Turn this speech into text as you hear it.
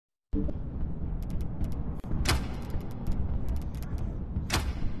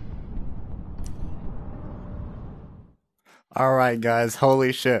Alright guys,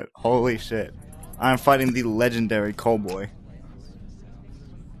 holy shit, holy shit. I'm fighting the Legendary Kooiboi.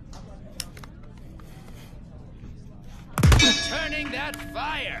 Turning that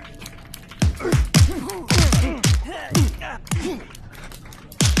fire!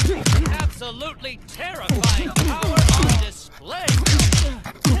 Absolutely terrifying power on display!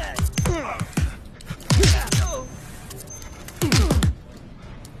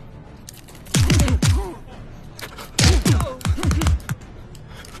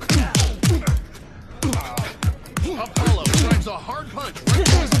 Apollo drives a hard punch right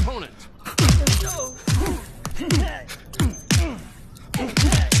to his opponent.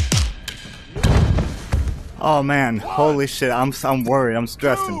 Oh man, holy shit, I'm worried, I'm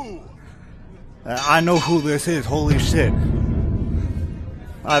stressing. I know who this is, holy shit.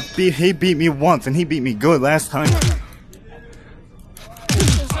 He beat me once and he beat me good last time. Some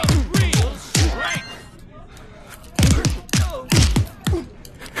real strength!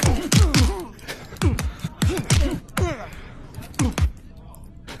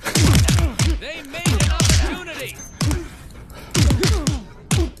 They made an opportunity!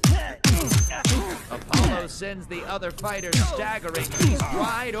 Apollo sends the other fighter staggering. He's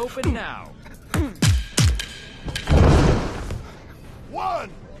wide open now. 1,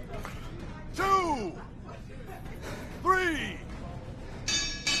 2, 3.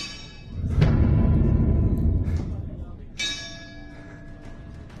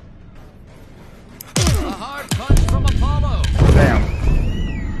 A hard punch from Apollo. Damn.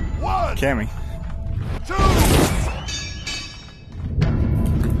 1, Cammy. 2.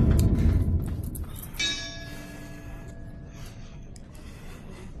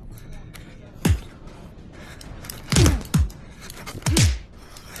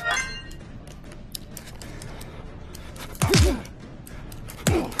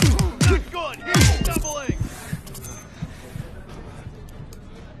 Not good. He's doubling.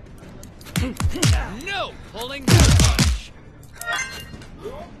 No pulling that punch.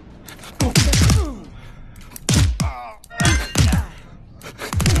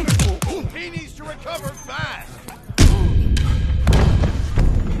 He needs to recover fast.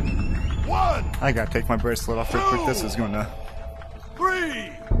 1, I gotta take my bracelet off real quick, this is gonna...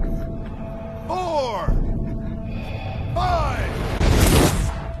 3, 4, 5.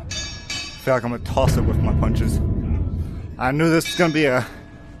 I feel like I'm gonna toss it with my punches. I knew this was gonna be a...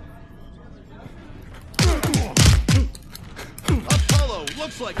 Apollo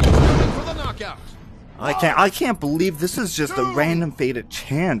looks like he's going for the knockout. I can't believe this is just a random fated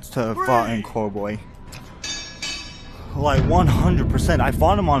chance to fight in Kooiboi. Like 100%. I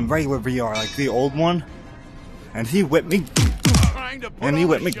fought him on regular VR, like the old one, and he whipped me. Trying to put And he on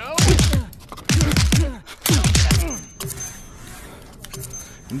whipped a me. show?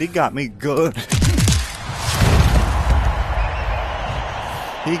 And he got me good.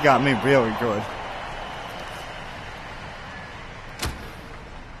 He got me really good.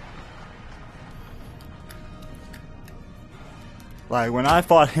 Like, when I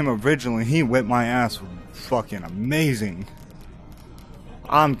fought him originally, he whipped my ass fucking amazing.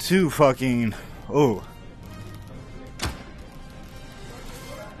 I'm too fucking... Ooh.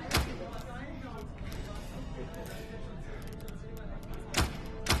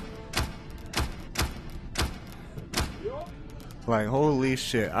 Like, holy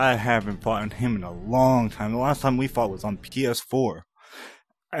shit, I haven't fought him in a long time. The last time we fought was on PS4.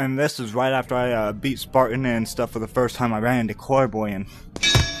 And this is right after I beat Spartan and stuff for the first time I ran into Kooiboi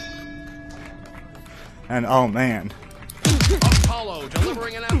and oh man. Apollo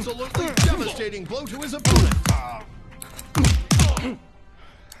delivering an absolutely devastating blow to his opponent.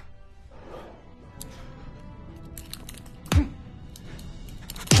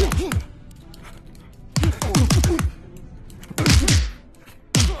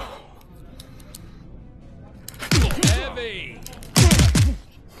 Heavy.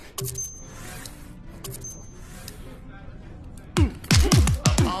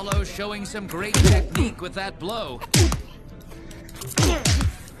 Apollo showing some great technique with that blow.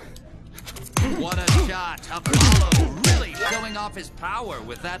 What a shot. Apollo really showing off his power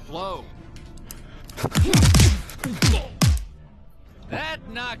with that blow. That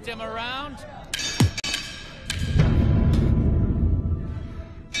knocked him around.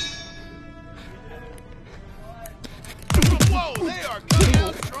 Whoa, they are coming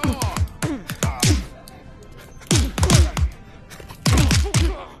out strong.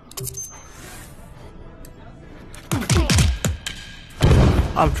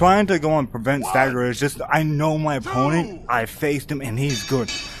 I'm trying to go and prevent stagger. It's just I know my opponent. I faced him and he's good.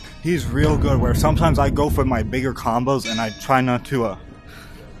 He's real good. Where sometimes I go for my bigger combos and I try not to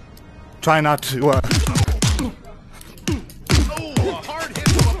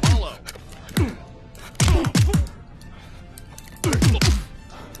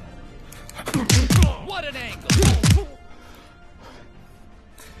an angle.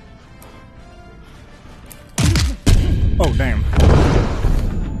 Oh, damn.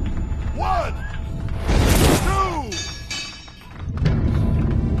 1, 2.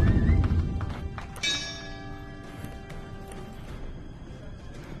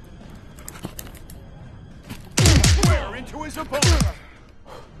 Square into his opponent.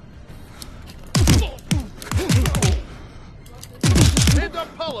 And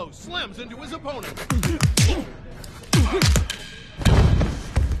Apollo slams into his opponent.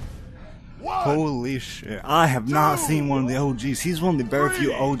 1. Holy shit. I have not seen one of the OGs. He's one of the very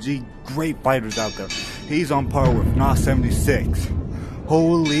few OG great fighters out there. He's on par with Not 76.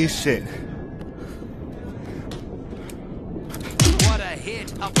 Holy shit. What a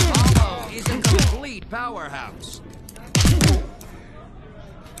hit. Apollo is a complete powerhouse.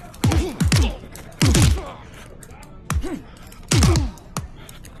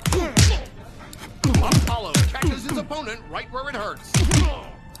 Apollo catches his opponent right where it hurts.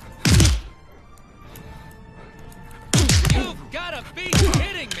 You've gotta be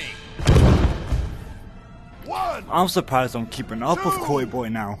kidding me. 1, I'm surprised I'm keeping up with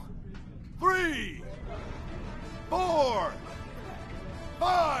Kooiboi now. 3, 4,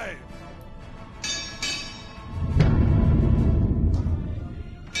 5.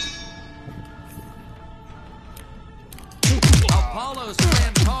 Apollo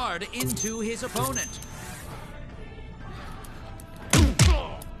slammed hard into his opponent.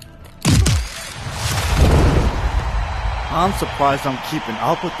 I'm surprised I'm keeping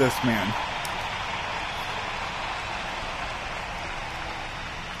up with this man.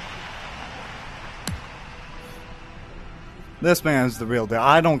 This man's the real deal.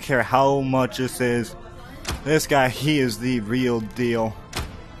 I don't care how much this is. This guy, he is the real deal.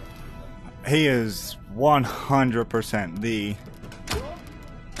 He is 100% the...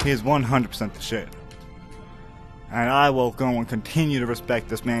 He is 100% the shit. And I will go and continue to respect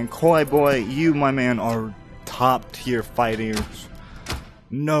this man. Kooiboi, you, my man, are top tier fighters.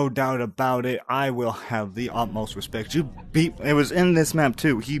 No doubt about it. I will have the utmost respect. You beat... It was in this map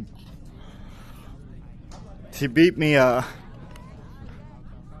too. He beat me,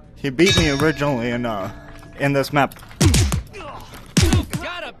 He beat me originally in this map. You've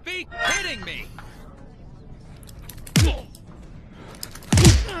gotta be kidding me.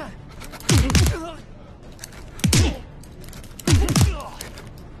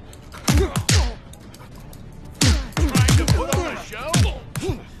 Trying to put on a show?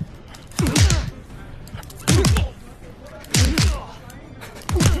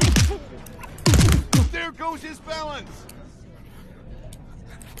 There goes his balance.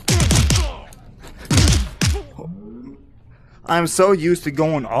 I'm so used to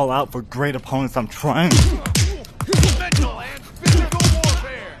going all out for great opponents. I'm trying. Mental and physical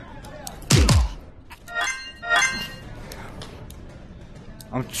warfare.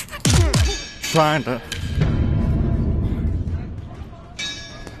 I'm trying to.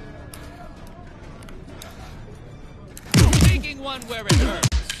 Taking one where it hurts.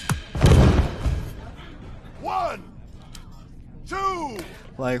 1, 2.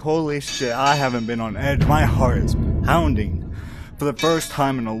 Like, holy shit, I haven't been on edge. My heart is pounding for the first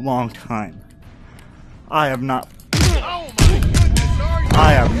time in a long time. I have not Oh my goodness, are you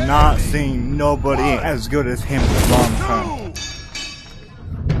I have kidding not me? seen nobody as good as him in a long time.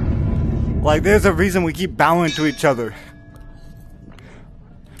 2. Like, there's a reason we keep bowing to each other.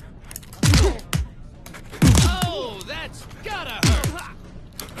 Oh, that's gotta hurt.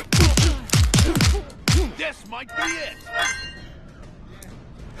 This might be it.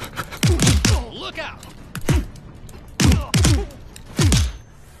 Look out.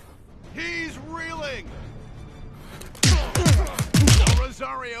 He's reeling.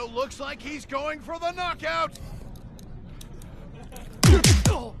 Rosario looks like he's going for the knockout.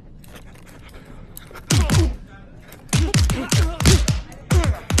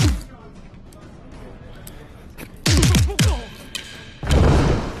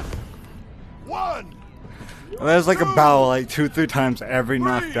 One. There's like a bow like 2-3 times every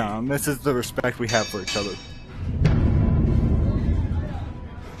knockdown. This is the respect we have for each other.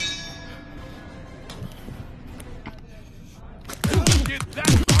 Did that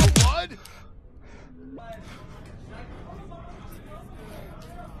draw blood?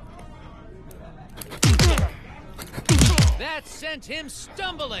 That sent him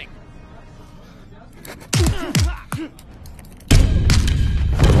stumbling.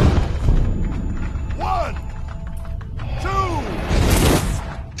 One, two.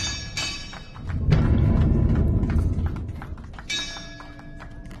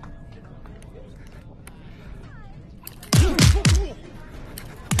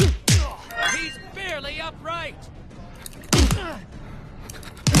 He's barely up right.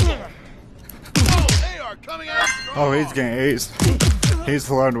 Oh, they are coming out strong. Oh, he's getting aced. He's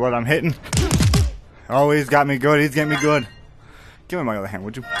learned what I'm hitting. Oh, he's got me good. He's getting me good. Give me my other hand,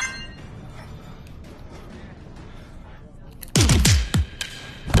 would you?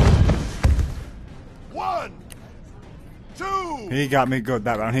 One, two. He got me good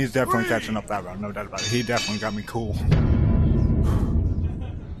that round. He's definitely catching up that round. No doubt about it. He definitely got me cool.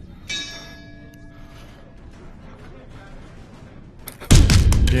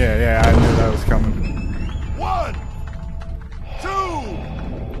 Yeah, I knew that was coming. 1, 2,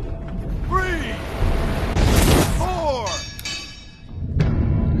 3, 4.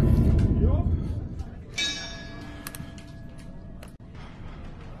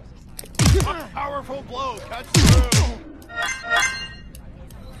 A powerful blow cuts through.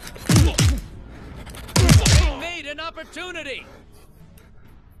 They made an opportunity.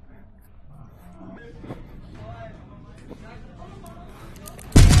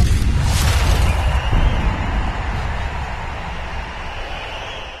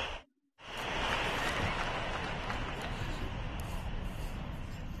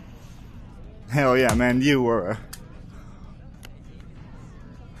 Hell yeah, man, you were.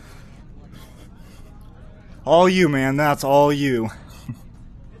 All you, man, that's all you.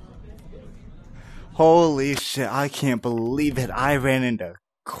 Holy shit, I can't believe it. I ran into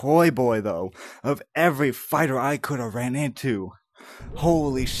Kooiboi, though. Of every fighter I could have ran into.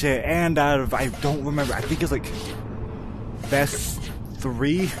 Holy shit, and out of, I don't remember, I think it's like best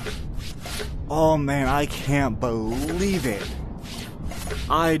 3? Oh man, I can't believe it.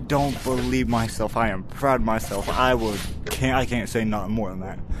 I don't believe myself. I am proud of myself. I can't say nothing more than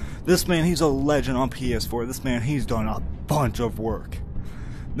that. This man, he's a legend on PS4. This man, he's done a bunch of work.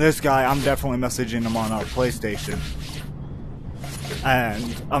 This guy, I'm definitely messaging him on PlayStation.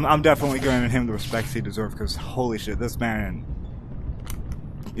 And I'm definitely giving him the respect he deserves, because holy shit, this man,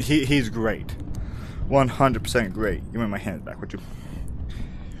 he's great. 100% great. Give me my hand back, would you?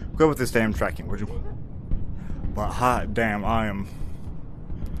 Go with this damn tracking, would you? But hot damn,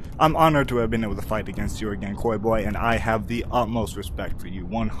 I'm honored to have been able to fight against you again, Kooiboi, and I have the utmost respect for you,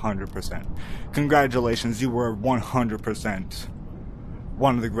 100%. Congratulations, you were 100%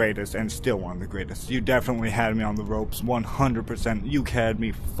 one of the greatest, and still one of the greatest. You definitely had me on the ropes, 100%. You had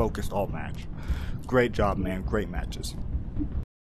me focused all match. Great job, man. Great matches.